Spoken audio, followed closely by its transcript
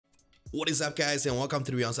What is up, guys, and welcome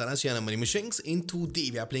to the BeyondStandards channel. My name is Shanks, and today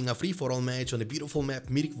we are playing a free-for-all match on the beautiful map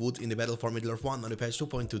Mirkwood in the Battle for Middle-earth 1 on the patch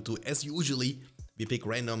 2.22. As usually, we pick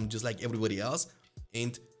random just like everybody else,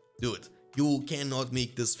 and dude, you cannot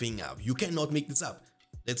make this thing up. You cannot make this up.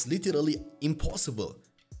 That's literally impossible.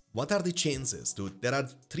 What are the chances, dude? There are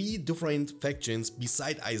 3 different factions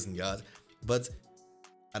beside Isengard, but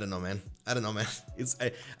I don't know, man. I don't know, man.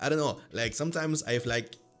 I don't know. Like, sometimes I have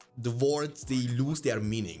like the words, they lose their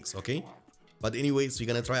meanings, okay? But anyways, we're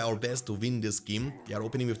gonna try our best to win this game. We are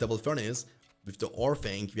opening with Double Furnace, with the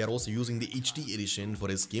Orphank. We are also using the HD edition for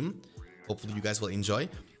this game. Hopefully you guys will enjoy.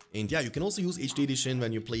 And yeah, you can also use HD edition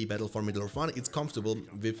when you play Battle for Middle-earth 1. It's comfortable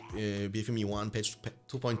with BFME1 patch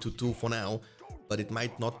 2.22 for now, but it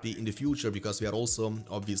might not be in the future because we are also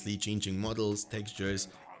obviously changing models, textures,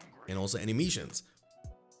 and also animations.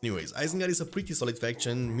 Anyways, Isengard is a pretty solid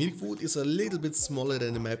faction. Mirkwood is a little bit smaller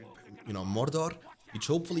than the map, Mordor, which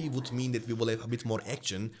hopefully would mean that we will have a bit more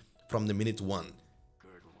action from the minute 1.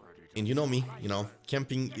 And you know me,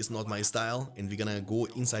 camping is not my style, and we're gonna go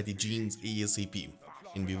inside the genes ASAP.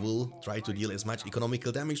 And we will try to deal as much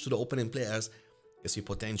economical damage to the opponent players as we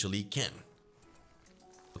potentially can.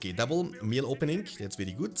 Okay, double meal opening, that's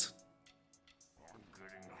very good.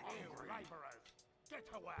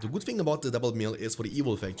 The good thing about the double meal is for the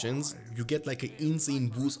evil factions, you get like an insane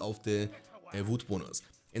boost of the wood bonus.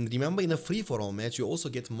 And remember, in a free-for-all match, you also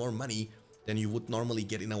get more money than you would normally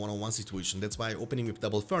get in a one-on-one situation. That's why opening with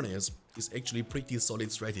double furnace is actually pretty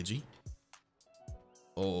solid strategy.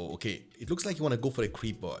 Oh, okay. It looks like you want to go for a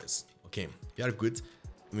creep, boys. Okay, we are good.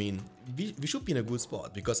 I mean, we should be in a good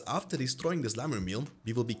spot, because after destroying this lumber mill,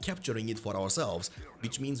 we will be capturing it for ourselves,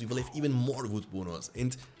 which means we will have even more wood bonus.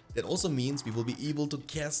 And that also means we will be able to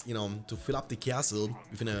cast, to fill up the castle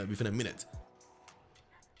within a minute.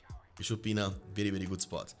 We should be in a very, very good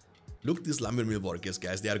spot. Look, these lumber mill workers,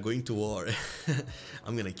 guys, they are going to war.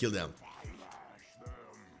 I'm gonna kill them.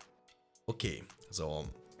 Okay, so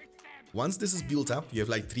once this is built up, you have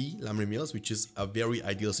like 3 lumber mills, which is a very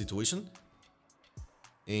ideal situation.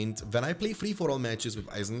 And when I play free-for-all matches with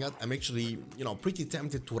Isengard, I'm actually, pretty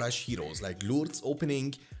tempted to rush heroes like Lourdes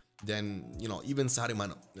opening, then, even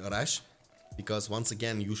Saruman rush, because once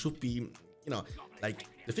again, you should be, like,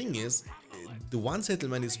 the thing is, the one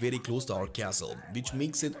settlement is very close to our castle, which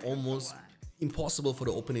makes it almost impossible for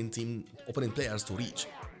the opponent players to reach.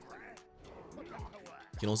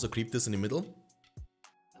 You can also creep this in the middle.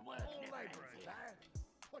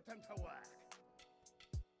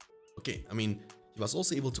 Okay, I mean, he was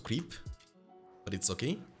also able to creep, but it's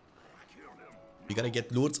okay. We gotta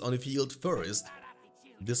get Lourdes on the field first.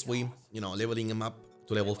 This way, leveling him up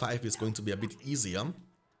to level 5 is going to be a bit easier.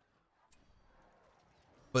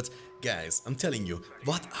 But guys, I'm telling you,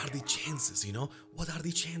 what are the chances, What are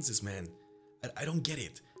the chances, man? I don't get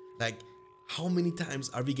it. Like, how many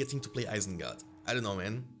times are we getting to play Isengard? I don't know,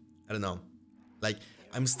 man. I don't know. Like,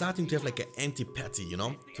 I'm starting to have like an antipathy,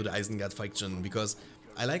 to the Isengard faction, because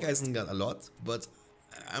I like Isengard a lot, but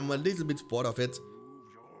I'm a little bit bored of it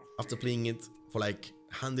after playing it for like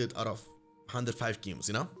 100 out of 105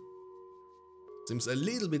 games, Seems a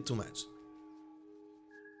little bit too much.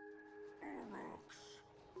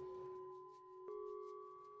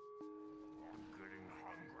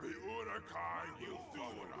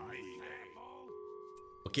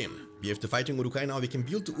 Okay, we have the fighting Urukai now. We can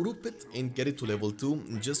build the Uruk pit and get it to level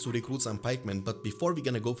 2 just to recruit some pikemen. But before we're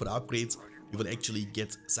gonna go for the upgrades, we will actually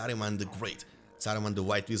get Saruman the Great, Saruman the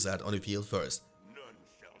White Wizard on the field first.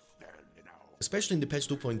 Especially in the patch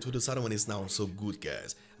 2.2, the Saruman is now so good,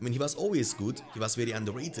 guys. I mean, he was always good, he was very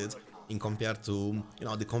underrated in compared to,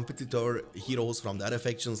 the competitor heroes from the other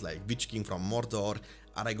factions like Witch King from Mordor,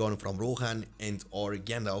 Aragorn from Rohan, and or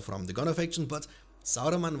Gandalf from the Gunner faction, but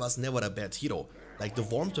Saruman was never a bad hero. Like, the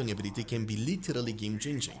Worm Tongue ability can be literally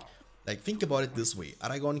game-changing. Like, think about it this way,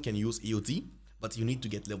 Aragorn can use AoT, but you need to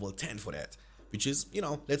get level 10 for that, which is,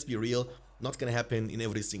 let's be real, not gonna happen in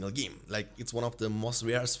every single game. Like, it's one of the most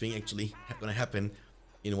rarest thing actually gonna happen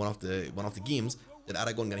in one of the games that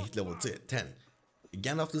Aragorn gonna hit level 10.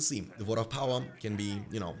 Gandalf the same. The Word of Power can be,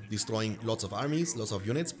 destroying lots of armies, lots of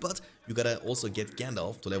units, but you gotta also get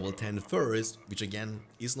Gandalf to level 10 first, which again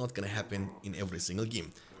is not gonna happen in every single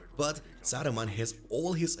game. But Saruman has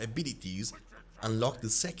all his abilities unlocked the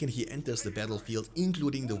second he enters the battlefield,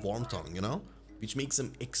 including the Worm Tongue, which makes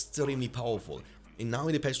him extremely powerful. And now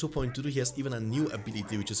in the patch 2.2, he has even a new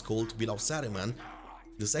ability which is called Will of Saruman.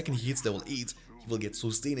 The second he hits level 8, he will get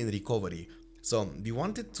sustain and recovery. So we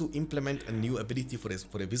wanted to implement a new ability for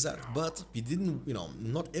the wizard, but we didn't,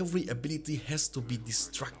 not every ability has to be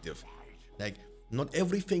destructive. Like, not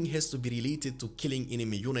everything has to be related to killing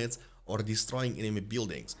enemy units or destroying enemy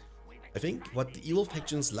buildings. I think what the evil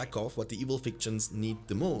factions lack of, what the evil factions need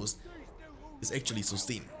the most, is actually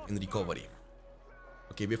sustain and recovery.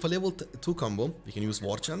 Okay, with a level 2 combo, we can use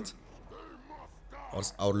War Chant.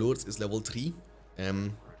 Our Lords is level 3.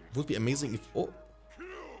 Would be amazing if... Oh!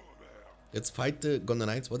 Let's fight the Gondor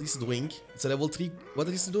Knights. What is he doing? It's a level 3. What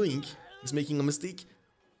is he doing? He's making a mistake.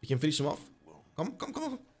 We can finish him off.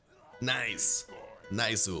 Come. Nice.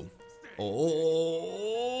 Nice.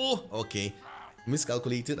 Oh! Okay.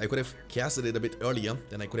 Miscalculated. I could have casted it a bit earlier.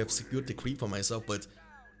 Then I could have secured the creep for myself. But,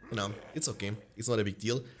 you know, it's okay. It's not a big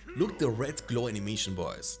deal. Look the red glow animation,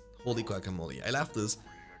 boys. Holy guacamole. I love this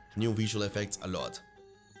new visual effects a lot.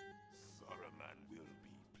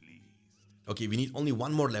 Okay, we need only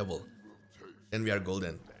one more level. Then we are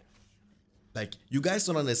golden. Like, you guys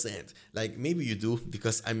don't understand. Like, maybe you do,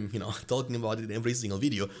 because I'm, you know, talking about it in every single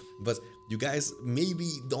video. But you guys maybe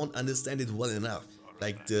don't understand it well enough.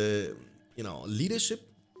 Like, the, you know, leadership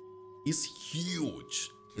is huge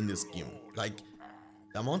in this game. Like,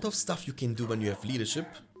 the amount of stuff you can do when you have leadership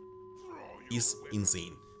is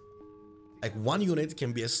insane. Like, one unit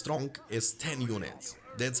can be as strong as 10 units.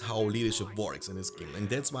 That's how leadership works in this game. And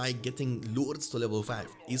that's why getting Lords to level 5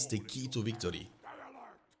 is the key to victory.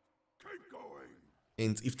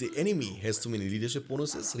 And if the enemy has too many leadership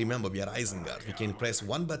bonuses, remember, we are Isengard. We can press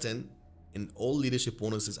one button and all leadership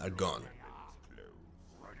bonuses are gone.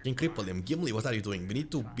 You can cripple him. Gimli, what are you doing? We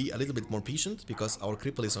need to be a little bit more patient because our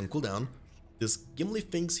cripple is on cooldown. This Gimli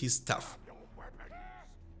thinks he's tough.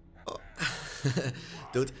 Oh.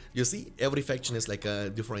 Dude, you see, every faction has like a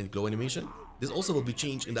different glow animation. This also will be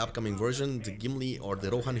changed in the upcoming version. The Gimli or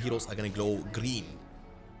the Rohan heroes are gonna glow green.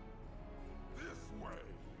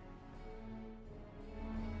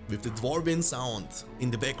 With the dwarven sound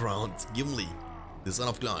in the background, Gimli, the son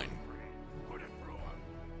of Klein.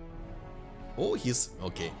 Oh, he's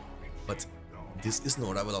okay. But this is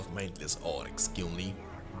no rabble of mindless orcs, Gimli.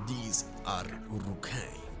 These are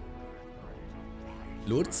Uruk-hai.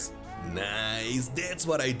 Lords? Nice, that's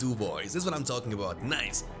what I do, boys. That's what I'm talking about.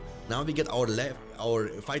 Nice. Now we get our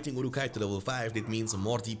fighting Uruk-hai to level 5. That means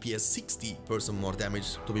more DPS, 60% more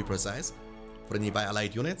damage to be precise, for nearby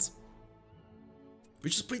allied units,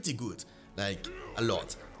 which is pretty good. Like, a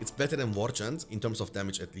lot. It's better than War Chant in terms of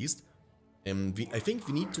damage at least. I think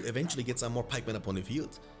we need to eventually get some more pikemen up on the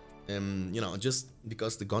field. You know, just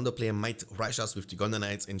because the Gondor player might rush us with the Gondor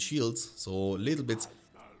Knights and shields, so a little bit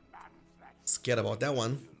scared about that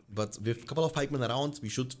one. But with a couple of pikemen around, we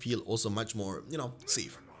should feel also much more, you know,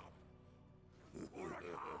 safe.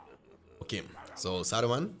 Okay, so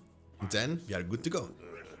Saruman, then we are good to go.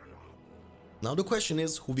 Now the question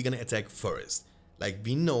is, who we gonna attack first? Like,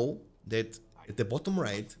 we know that at the bottom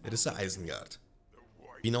right, there is a Isengard.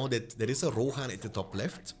 We know that there is a Rohan at the top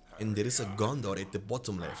left, and there is a Gondor at the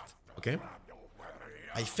bottom left, okay?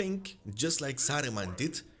 I think, just like Saruman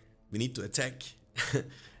did, we need to attack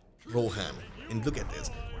Rohan. And look at this.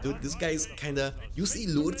 Dude, this guy is kinda... You see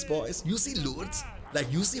Lords, boys? You see Lords?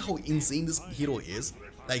 Like, you see how insane this hero is?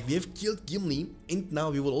 Like, we have killed Gimli, and now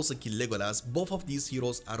we will also kill Legolas. Both of these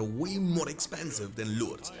heroes are way more expensive than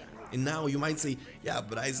Lords. And now you might say, yeah,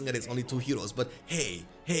 but Isengard is only 2 heroes. But hey,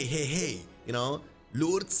 you know,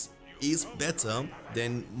 Lords is better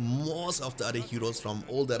than most of the other heroes from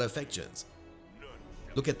all the other factions.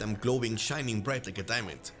 Look at them glowing, shining bright like a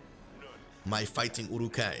diamond. My fighting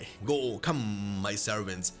Uruk-hai. Go, come, my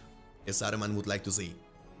servants, as Saruman would like to say.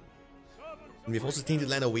 And we have also Tainted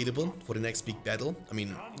Land available for the next big battle. I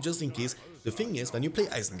mean, just in case. The thing is, when you play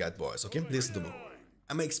Isengard, boys, okay, listen to me.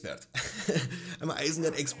 I'm an expert. I'm an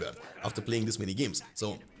Isengard expert after playing this many games.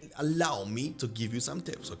 So, allow me to give you some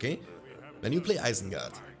tips, okay? When you play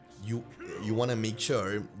Isengard, you want to make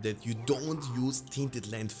sure that you don't use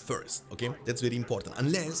Tainted Land first, okay? That's very important.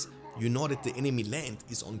 Unless you know that the enemy land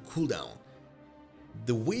is on cooldown.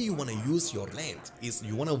 The way you want to use your land is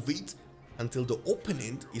you want to wait until the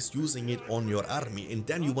opponent is using it on your army, and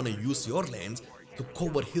then you want to use your land to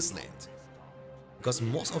cover his land. Because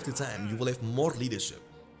most of the time you will have more leadership.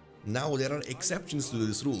 Now there are exceptions to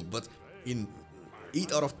this rule, but in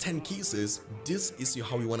 8 out of 10 cases, this is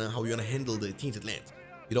how you wanna handle the Tainted Land.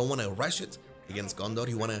 You don't wanna rush it against Gondor.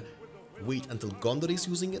 You wanna wait until Gondor is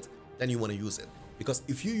using it, then you wanna use it. Because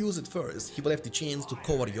if you use it first, he will have the chance to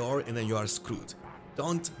cover your, and then you are screwed.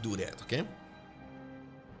 Don't do that, okay?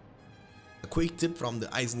 A quick tip from the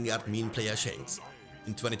Isengard main player Shanks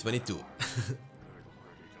in 2022.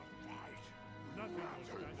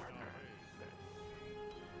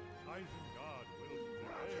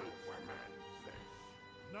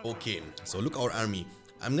 Okay, so look our army.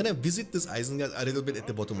 I'm gonna visit this Isengard a little bit at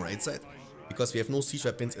the bottom right side. because we have no siege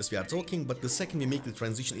weapons as we are talking, but the second we make the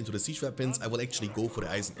transition into the siege weapons, I will actually go for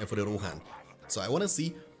the Rohan. So I want to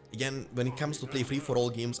see, again, when it comes to play free-for-all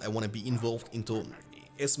games, I want to be involved into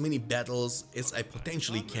as many battles as I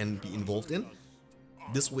potentially can be involved in.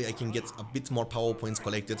 This way I can get a bit more power points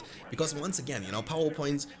collected, because once again, you know, power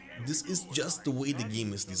points, this is just the way the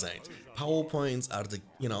game is designed. Power points are the,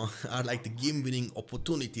 you know, are like the game-winning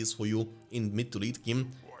opportunities for you in mid to late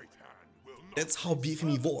game. That's how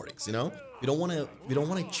BFME works, you know. We don't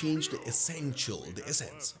wanna change the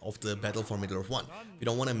essence of the Battle for Middle-earth 1. We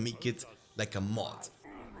don't wanna make it like a mod.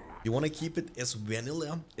 We wanna keep it as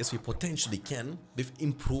vanilla as we potentially can with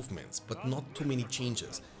improvements, but not too many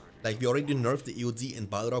changes. Like, we already nerfed the AOD and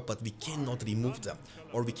Balrog, but we cannot remove them,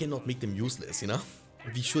 or we cannot make them useless, you know?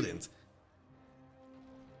 We shouldn't.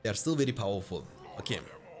 They are still very powerful. Okay,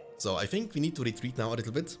 so I think we need to retreat now a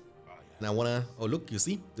little bit. And I wanna... Oh look, you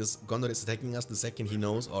see? This Gondor is attacking us the second he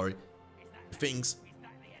knows or thinks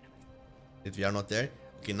that we are not there.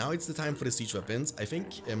 Okay, now it's the time for the siege weapons. I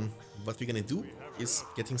think what we're gonna do is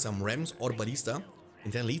getting some Rams or Ballista,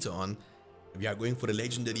 and then later on we are going for the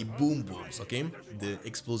legendary boom booms, okay? The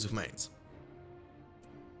explosive mines.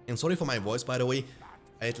 And sorry for my voice, by the way.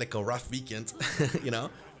 I had like a rough weekend, you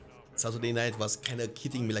know? Saturday night was kind of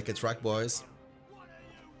hitting me like a truck, boys.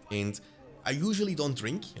 And I usually don't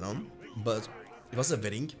drink, you know? But it was a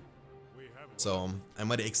wedding. So I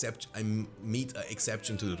made an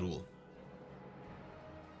exception to the rule.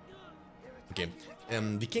 Okay,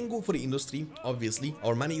 we can go for the industry, obviously.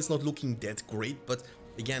 Our money is not looking that great, but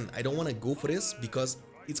again, I don't want to go for this because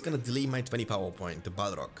it's gonna delay my 20 power point, the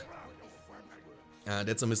Balrog.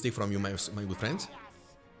 That's a mistake from you, my good friend.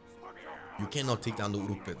 You cannot take down the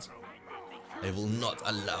Uruk pit. I will not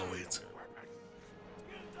allow it.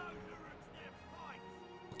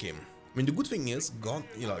 Okay, I mean, the good thing is,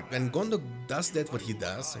 you know, when Gondor does that, what he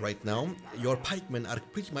does right now, your pikemen are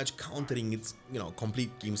pretty much countering its, you know,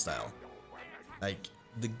 complete game style. Like,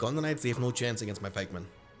 the Gondor Knights, they have no chance against my pikemen.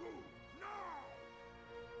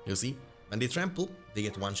 You see? When they trample, they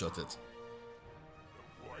get one-shotted.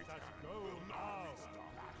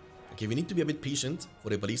 Okay, we need to be a bit patient for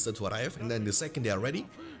the ballista to arrive, and then the second they are ready,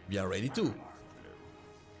 we are ready too.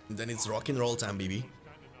 And then it's rock and roll time, baby.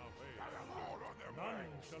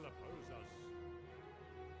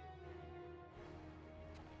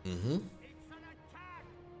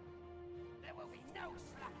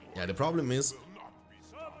 Yeah, the problem is,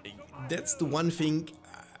 that's the one thing,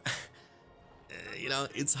 you know,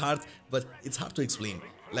 it's hard, but it's hard to explain.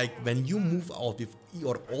 Like, when you move out with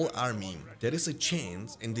your all army, there is a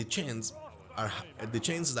chance, and the chances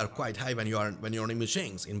are quite high when you're on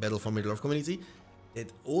machines in Battle for Middle-earth community,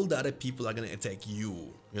 that all the other people are gonna attack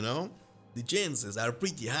you, you know? The chances are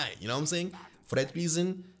pretty high, you know what I'm saying? For that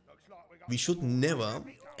reason, we should never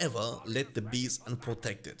ever let the base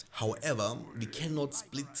unprotected. However, we cannot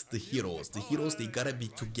split the heroes. The heroes, they gotta be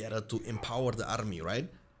together to empower the army, right?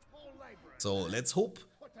 So let's hope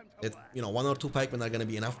that, you know, 1 or 2 pikemen are gonna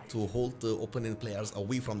be enough to hold the opponent players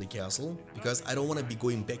away from the castle, because I don't wanna be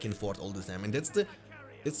going back and forth all the time. And that's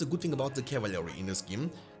the good thing about the cavalry in this game,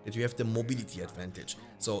 that you have the mobility advantage.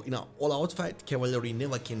 So in an all-out fight, cavalry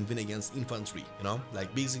never can win against infantry, you know?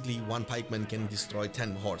 Like, basically 1 pikeman can destroy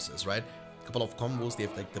 10 horses, right? Couple of combos, they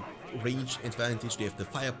have like the range advantage, they have the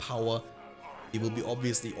firepower. They will be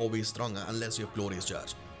obviously always stronger unless you have glorious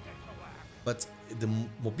charge. But the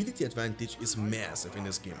mobility advantage is massive in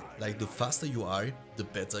this game. Like, the faster you are, the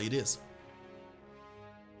better it is.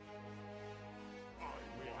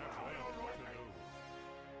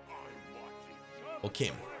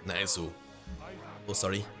 Okay, nice. Oh,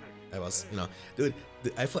 sorry. I was, you know, dude,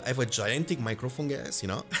 I have a gigantic microphone, guys, you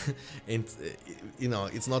know, and, you know,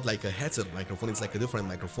 it's not like a headset microphone, it's like a different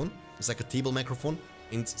microphone. It's like a table microphone,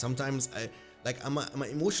 and sometimes I'm an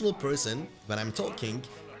emotional person. When I'm talking,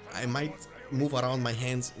 I might move around my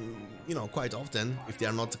hands, you know, quite often, if they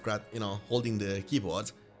are not, you know, holding the keyboard.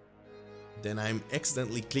 Then I'm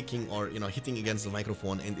accidentally clicking or, you know, hitting against the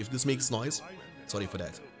microphone, and if this makes noise, sorry for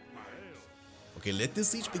that. Okay, let the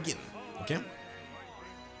siege begin, okay?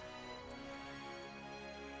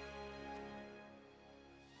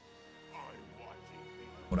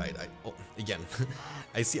 Alright, oh, again,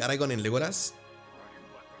 I see Aragorn and Legolas,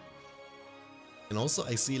 and also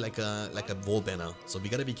I see like a wall banner, so we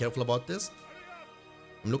gotta be careful about this.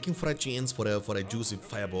 I'm looking for a chance for a juicy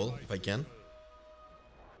fireball if I can,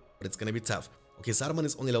 but it's gonna be tough. Okay, Saruman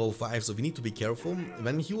is only level 5, so we need to be careful.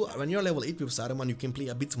 When you're level 8 with Saruman, you can play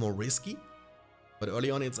a bit more risky, but early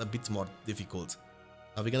on it's a bit more difficult.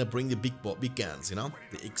 Now we're gonna bring the big guns, you know,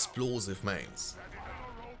 the explosive mines.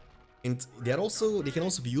 And they can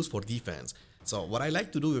also be used for defense. So what I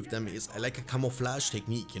like to do with them is I like a camouflage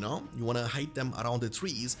technique, you know? You want to hide them around the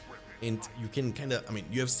trees, and you can kind of, I mean,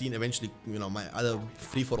 you have seen eventually, you know, my other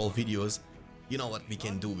free-for-all videos. You know what we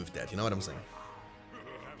can do with that, you know what I'm saying?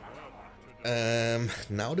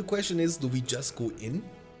 Now the question is, do we just go in?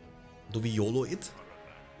 Do we YOLO it?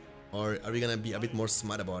 Or are we gonna be a bit more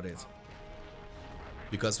smart about it?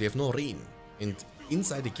 Because we have no rain, and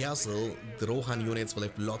inside the castle, the Rohan units will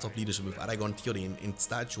have lots of leadership with Aragorn, Theoden, and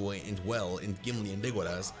Statue, and Well, and Gimli, and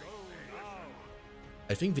Legolas.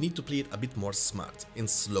 I think we need to play it a bit more smart and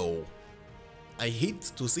slow. I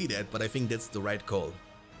hate to say that, but I think that's the right call.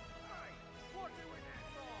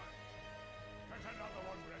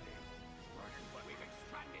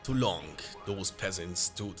 Too long, those peasants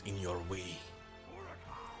stood in your way.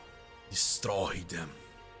 Destroy them.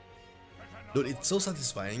 Dude, it's so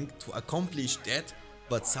satisfying to accomplish that,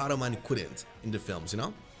 but Saruman couldn't in the films, you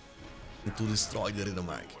know? And to destroy the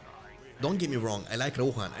Riddermark. Don't get me wrong, I like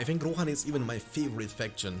Rohan. I think Rohan is even my favorite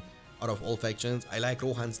faction out of all factions. I like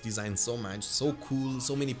Rohan's design so much, so cool,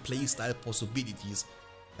 so many playstyle possibilities.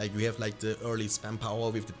 Like you have like the early spam power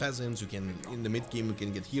with the peasants, you can, in the mid game you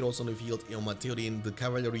can get heroes on the field, Eomer Theoden, the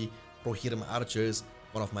cavalry, Rohirrim archers,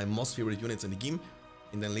 one of my most favorite units in the game.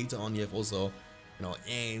 And then later on you have also, you know,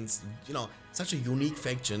 ants, you know, such a unique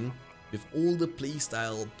faction with all the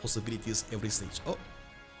playstyle possibilities every stage.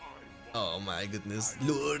 Oh my goodness,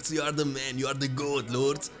 Lords, you are the man, you are the goat,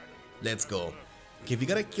 Lords. Let's go. Okay, we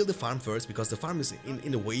gotta kill the farm first because the farm is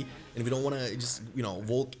in the way, and we don't wanna just, you know,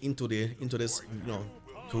 walk into this, you know,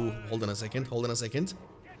 hold on a second.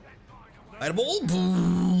 Fireball,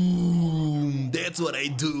 boom! That's what I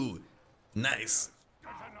do. Nice.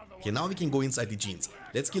 Okay, now we can go inside the genes.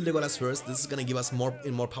 Let's kill Legolas first. This is gonna give us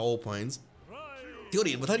more power points.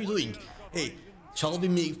 Theoden, what are you doing? Hey, shall we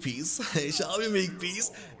make peace? Shall we make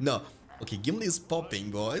peace? No. Okay, Gimli is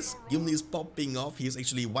popping, boys. Gimli is popping off. He is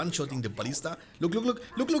actually one-shotting the ballista. Look.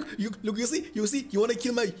 You see? You wanna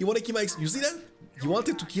kill my, you see that? You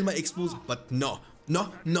wanted to kill my explosive, but no.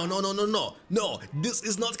 No. This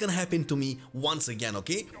is not gonna happen to me once again,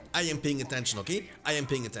 okay? I am paying attention, okay? I am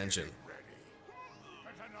paying attention.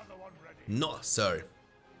 No, sir.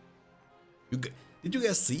 Did you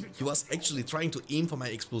guys see? He was actually trying to aim for my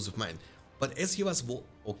explosive mine. But as he was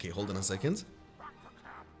okay, hold on a second.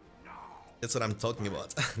 That's what I'm talking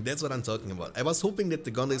about. That's what I'm talking about. I was hoping that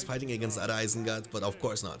the Gondor is fighting against other Isengard, but of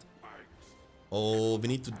course not. Oh, we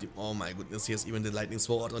need to... Oh my goodness, he has even the lightning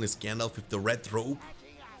sword on his Gandalf with the red robe.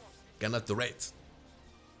 Gandalf the Red.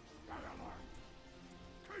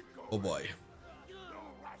 Oh boy.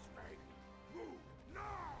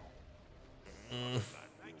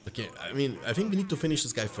 Okay, I mean, I think we need to finish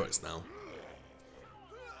this guy first now.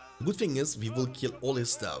 The good thing is, we will kill all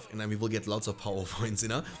his stuff, and then we will get lots of power points, you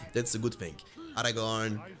know? That's the good thing.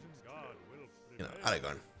 Aragorn. You know,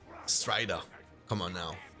 Aragorn. Strider. Come on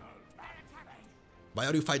now. Why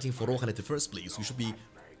are you fighting for Rohan at the first place? You should be...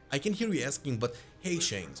 I can hear you asking, but hey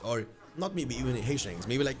Shanks, or not maybe even hey Shanks,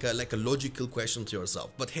 maybe like a logical question to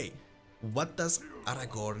yourself. But hey, what does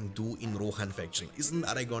Aragorn do in Rohan faction? Isn't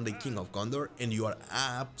Aragorn the king of Gondor? And you are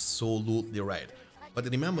absolutely right. But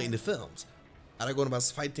remember, in the films, Aragorn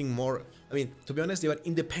was fighting more... I mean, to be honest, they were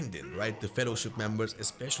independent, right? The Fellowship members,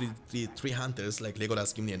 especially the three hunters like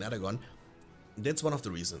Legolas, Gimli, and Aragorn. That's one of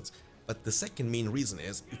the reasons. But the second main reason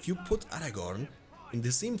is, if you put Aragorn in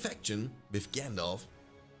the same faction with Gandalf,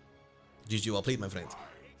 GG, well played, my friend,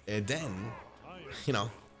 then, you know,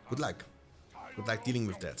 good luck. Good luck dealing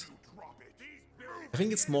with that. I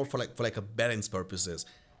think it's more for like a balance purposes.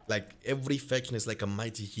 Like, every faction is like a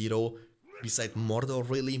mighty hero. Beside Mordor,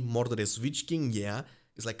 really. Mordor is Witch King, yeah.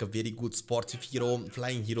 It's like a very good sportive hero.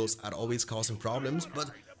 Flying heroes are always causing problems, but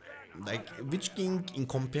like Witch King, in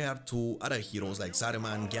compared to other heroes like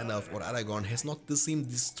Saruman, Gandalf, or Aragorn, has not the same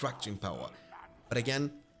destruction power. But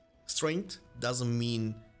again, strength doesn't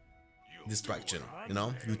mean destruction, you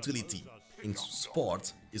know? Utility in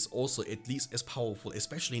sport is also at least as powerful,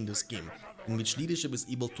 especially in this game, in which leadership is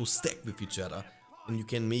able to stack with each other, and you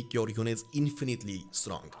can make your units infinitely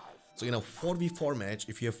strong. So in a 4v4 match,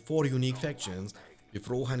 if you have 4 unique factions, with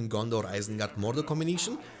Rohan, Gondor, Isengard, Mordor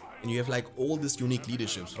combination, and you have like all these unique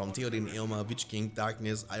leaderships from Theoden, Eomer, Witch King,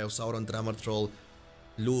 Darkness, Eye of Sauron, Drummer Troll,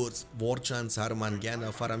 Lords, Warchan, Saruman,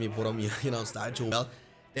 Gandalf, Faramir, Boromir, you know, Statue, well,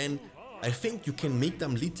 then I think you can make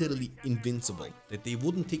them literally invincible, that they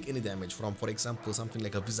wouldn't take any damage from, for example, something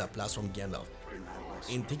like a Wizard Blast from Gandalf.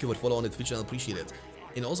 And thank you for following the Twitch channel, appreciate it.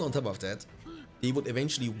 And also on top of that, they would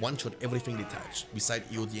eventually one-shot everything they touch, beside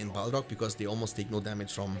EOD and Balrog, because they almost take no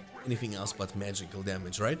damage from anything else but magical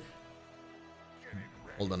damage, right?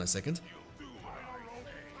 Hold on a second.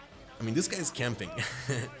 I mean, this guy is camping.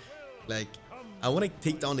 Like, I want to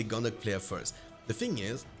take down the Gondor player first. The thing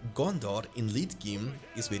is, Gondor in late game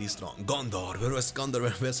is very strong. Gondor, where was Gondor,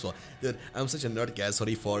 where was for? Dude, I'm such a nerd, guys.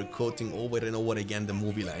 Sorry for quoting over and over again the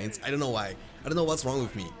movie lines. I don't know why. I don't know what's wrong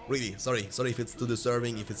with me. Really, sorry. Sorry if it's too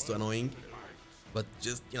disturbing, if it's too annoying. But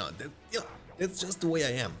just, that's just the way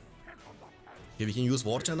I am. Okay, we can use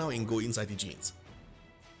Warcha now and go inside the jeans.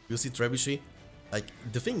 You see Trebuchet? Like,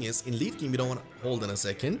 the thing is, in late game, we don't want to... Hold on a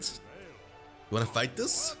second. You want to fight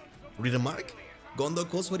this? Read a mark? Gondor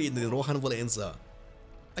goes for it, and then Rohan will answer.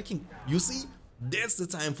 You see? That's the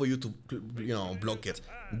time for you to, block it.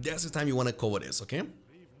 That's the time you want to cover this, okay?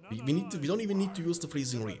 We don't even need to use the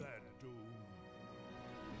freezing ring.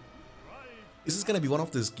 This is gonna be one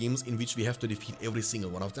of those games in which we have to defeat every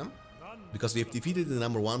single one of them. Because we have defeated the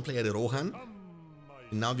 #1 player, the Rohan.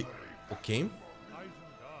 And now we... Okay.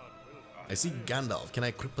 I see Gandalf. Can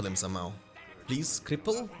I cripple him somehow? Please,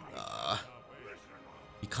 cripple?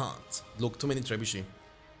 We can't. Look, too many trebuchet.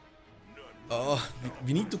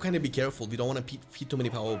 We need to kind of be careful. We don't want to feed too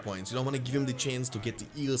many power points. We don't want to give him the chance to get the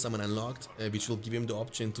Eagle Summon unlocked, which will give him the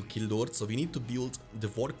option to kill Lord. So we need to build the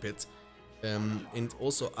Vork Pit. And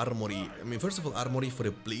also Armory. I mean, first of all, Armory for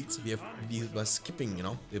the blades. We were skipping,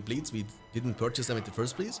 the blades. We didn't purchase them in the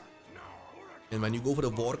first place. And when you go for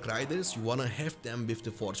the Vork Riders, you want to have them with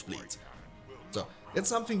the Forge Blades. So that's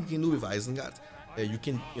something you can do with Isengard. You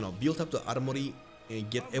can, build up the Armory and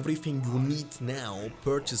get everything you need now,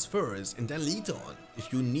 purchase first, and then later on,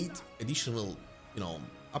 if you need additional,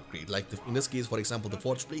 upgrade, like in this case, for example, the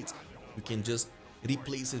Forge Blades, you can just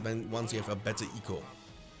replace it once you have a better eco.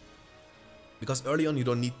 Because early on you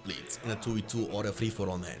don't need blades in a 2v2 or a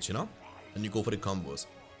free-for-all match, and you go for the combos.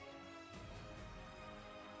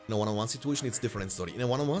 In a 1-on-1 situation, it's a different story. In a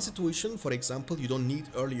 1-on-1 situation, for example, you don't need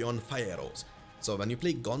early on fire arrows. So when you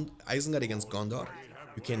play Isengard against Gondor,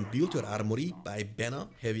 you can build your armory by banner,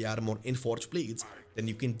 heavy armor, and forge blades. Then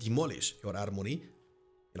you can demolish your armory,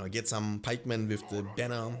 get some pikemen with the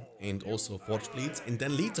banner and also forge blades. And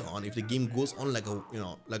then later on, if the game goes on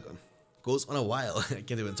goes on a while, I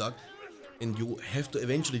can't even talk, and you have to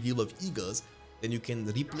eventually deal with eagles, then you can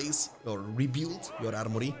replace or rebuild your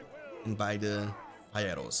armory and buy the fire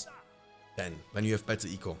arrows. Then, when you have better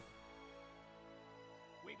eco.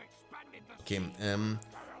 Okay,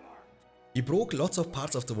 we broke lots of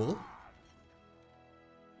parts of the wall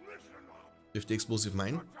with the explosive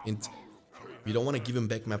mine, and we don't want to give him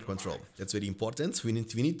back map control. That's very important. We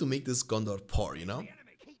need to make this Gondor poor,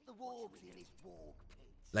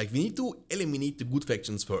 Like, we need to eliminate the good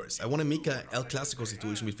factions first. I want to make a El Clasico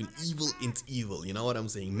situation between evil and evil, you know what I'm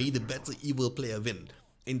saying? May the better evil player win.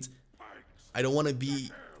 And I don't want to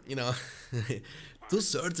be, too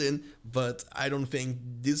certain, but I don't think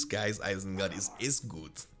this guy's Isengard is as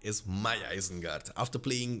good as my Isengard. After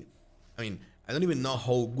playing, I don't even know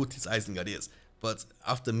how good his Isengard is, but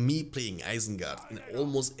after me playing Isengard in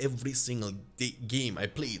almost every single game I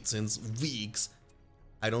played since weeks,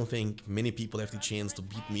 I don't think many people have the chance to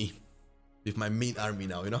beat me with my main army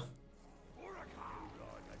now,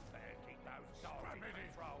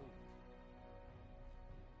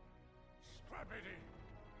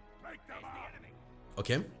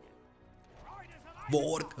 Okay.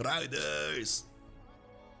 Vork Riders!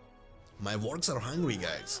 My Vorks are hungry,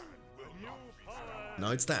 guys.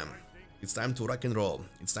 Now it's time. It's time to rock and roll.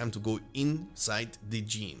 It's time to go inside the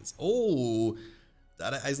jeans. Oh! The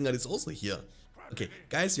other Isengard is also here. Okay,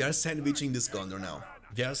 guys, we are sandwiching this Gondor now.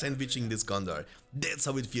 We are sandwiching this Gondor. That's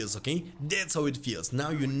how it feels, okay? That's how it feels. Now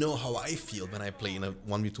you know how I feel when I play in a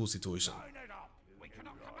 1v2 situation.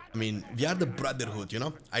 We are the Brotherhood,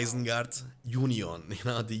 Isengard Union,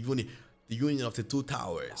 the union of the two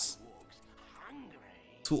towers.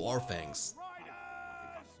 Two Orfangs.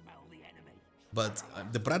 But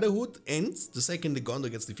the Brotherhood ends the second the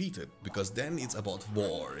Gondor gets defeated, because then it's about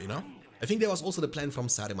war, I think that was also the plan from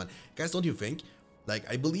Saruman. Guys, don't you think? Like,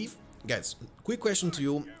 I believe... Guys, quick question to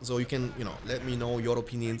you, so you can, let me know your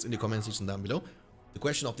opinions in the comment section down below. The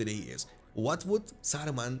question of the day is, what would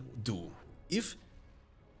Saruman do if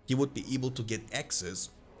he would be able to get access,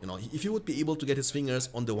 if he would be able to get his fingers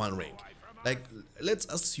on the One Ring? Like, let's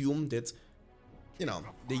assume that,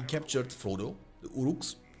 they captured Frodo, the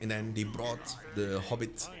Uruks, and then they brought the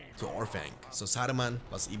Hobbit to Orthanc. So Saruman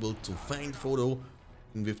was able to find Frodo,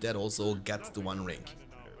 and with that also got the One Ring.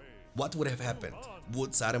 What would have happened?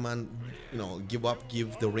 Would Saruman,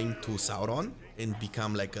 give the ring to Sauron and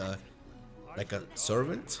become like a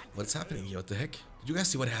servant? What's happening here? What the heck? Did you guys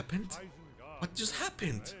see what happened? What just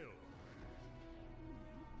happened?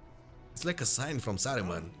 It's like a sign from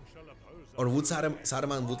Saruman. Or would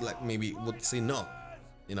Saruman would say no?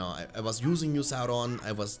 I was using you, Sauron.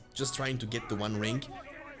 I was just trying to get the One Ring.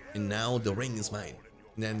 and now the ring is mine.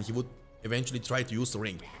 And then he would eventually try to use the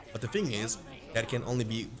ring. But the thing is, there can only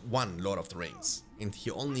be one Lord of the Rings, and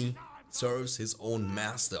he only serves his own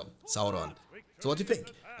master, Sauron. So what do you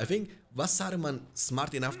think? I think, was Saruman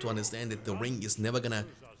smart enough to understand that the ring is never gonna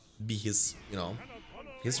be his, you know,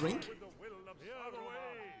 his ring?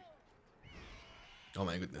 Oh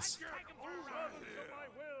my goodness.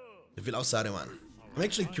 The will of Saruman. I'm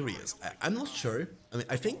actually curious. I'm not sure. I mean,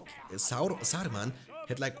 I think Saruman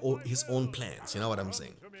had like his own plans, you know what I'm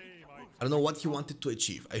saying? I don't know what he wanted to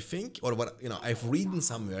achieve. I think, or what, you know, I've read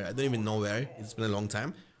somewhere, I don't even know where, it's been a long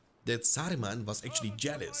time, that Saruman was actually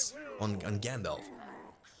jealous on Gandalf.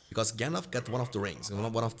 Because Gandalf got one of the rings,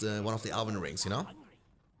 one of the Elven rings, you know?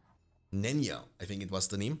 Nenya, I think it was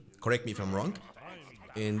the name. Correct me if I'm wrong.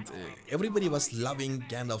 And everybody was loving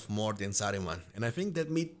Gandalf more than Saruman, and I think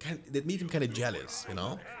that made him kind of jealous, you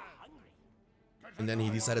know. And then he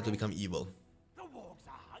decided to become evil.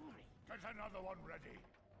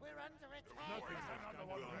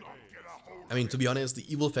 I mean, to be honest, the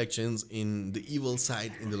evil factions in the evil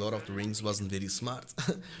side in the Lord of the Rings wasn't very smart,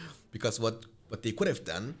 because what they could have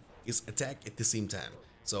done is attack at the same time.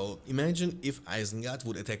 So imagine if Isengard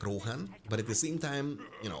would attack Rohan, but at the same time,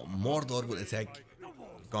 you know, Mordor would attack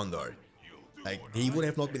Gondor. Like, they would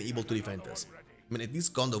have not been able to defend us. I mean, at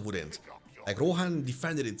least Gondor wouldn't. Like, Rohan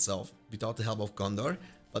defended itself without the help of Gondor,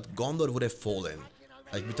 but Gondor would have fallen.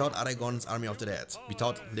 Like, without Aragorn's army of the dead,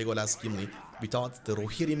 without Legolas Gimli, without the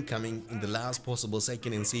Rohirrim coming in the last possible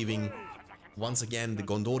second and saving once again the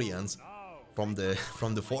Gondorians from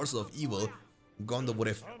the forces of evil, Gondor would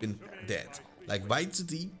have been dead. Like, White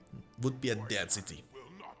City would be a dead city.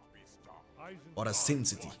 Or a sin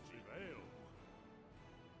city.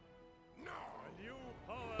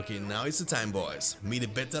 Okay, now it's the time, boys. May the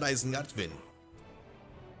better Isengard win.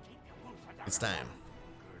 It's time.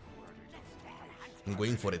 I'm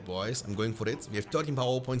going for it, boys. I'm going for it. We have 13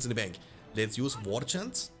 power points in the bank. Let's use War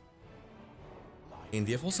Chant. And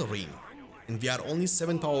we have also Rain. And we are only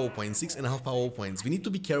 7 power points, 6.5 power points. We need to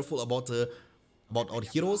be careful about our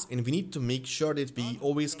heroes, and we need to make sure that we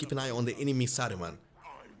always keep an eye on the enemy Saruman.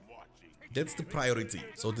 That's the priority.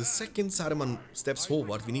 So the second Saruman steps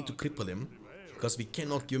forward, we need to cripple him, because we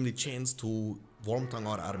cannot give him the chance to Wormtongue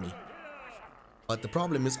our army. But the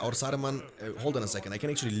problem is our Saruman... hold on a second, I can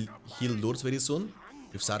actually heal Lourdes very soon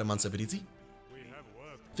with Saruman's ability.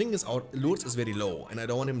 Thing is, our Lourdes is very low, and I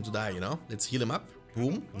don't want him to die, you know? Let's heal him up.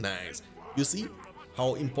 Boom. Nice. You see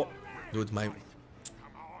how important... Dude, my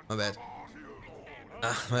bad.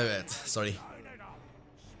 My bad. Sorry.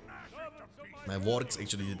 My wargs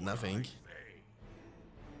actually did nothing.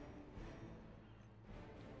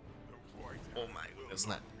 Oh my goodness.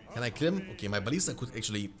 Can I kill him? Okay, my Ballista could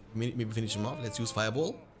actually maybe finish him off. Let's use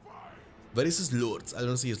Fireball. Where is his Lourdes? I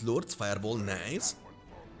don't see his Lourdes. Fireball. Nice.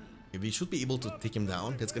 Okay, we should be able to take him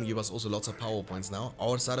down. That's gonna give us also lots of power points now.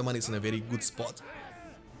 Our Saruman is in a very good spot.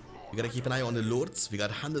 We gotta keep an eye on the Lourdes. We got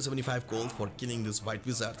 175 gold for killing this White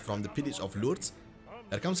Wizard from the Pillage of Lourdes.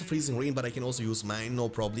 There comes a Freezing Rain, but I can also use mine, no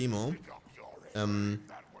problemo. I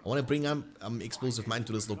want to bring up Explosive Mine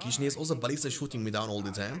to this location. He has also Ballista shooting me down all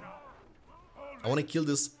the time. I want to kill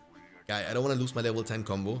this guy. I don't want to lose my level 10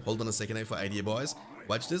 combo. Hold on a second, I have an idea, boys.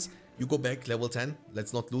 Watch this. You go back, level 10.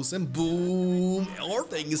 Let's not lose him. Boom! Our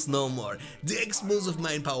thing is no more. The Explosive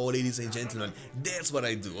Mine power, ladies and gentlemen. That's what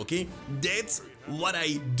I do, okay? That's what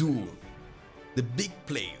I do. The big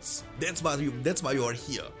plays. That's why you are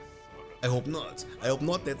here. I hope not. I hope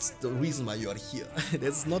not that's the reason why you are here.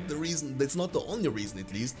 That's not the reason, that's not the only reason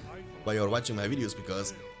at least why you're watching my videos,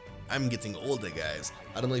 because I'm getting older, guys.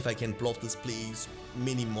 I don't know if I can pull off this plays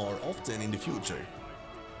many more often in the future.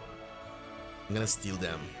 I'm gonna steal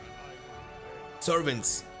them.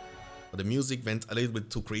 Servants! But the music went a little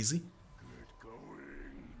bit too crazy.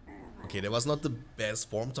 Okay, that was not the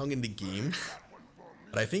best Wormtongue in the game.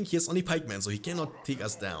 But I think he has only pikemen, so he cannot take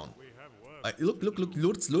us down. Look,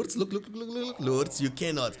 Lourdes, look, Lourdes, you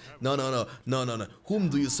cannot. No. Whom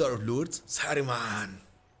do you serve, Lourdes? Saruman.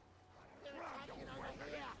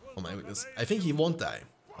 Oh my goodness. I think he won't die.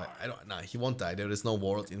 Nah, he won't die. There is no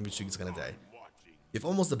world in which he's gonna die. We have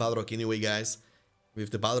almost the Balrog anyway, guys. With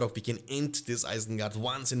the Balrog, we can end this Isengard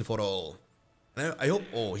once and for all. And I hope...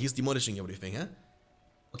 Oh, he's demolishing everything, huh?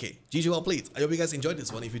 Okay, GG, well played. I hope you guys enjoyed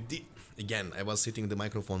this one. If you did... Again, I was hitting the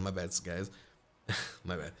microphone. My bad, guys.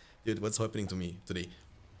 My bad. Dude, what's happening to me today?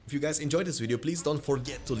 If you guys enjoyed this video, please don't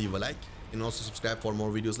forget to leave a like and also subscribe for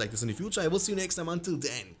more videos like this in the future. I will see you next time. Until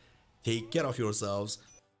then, take care of yourselves.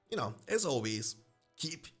 You know, as always,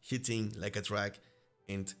 keep hitting like a track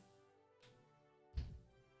and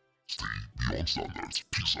stay beyond standards.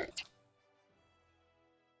 Peace out.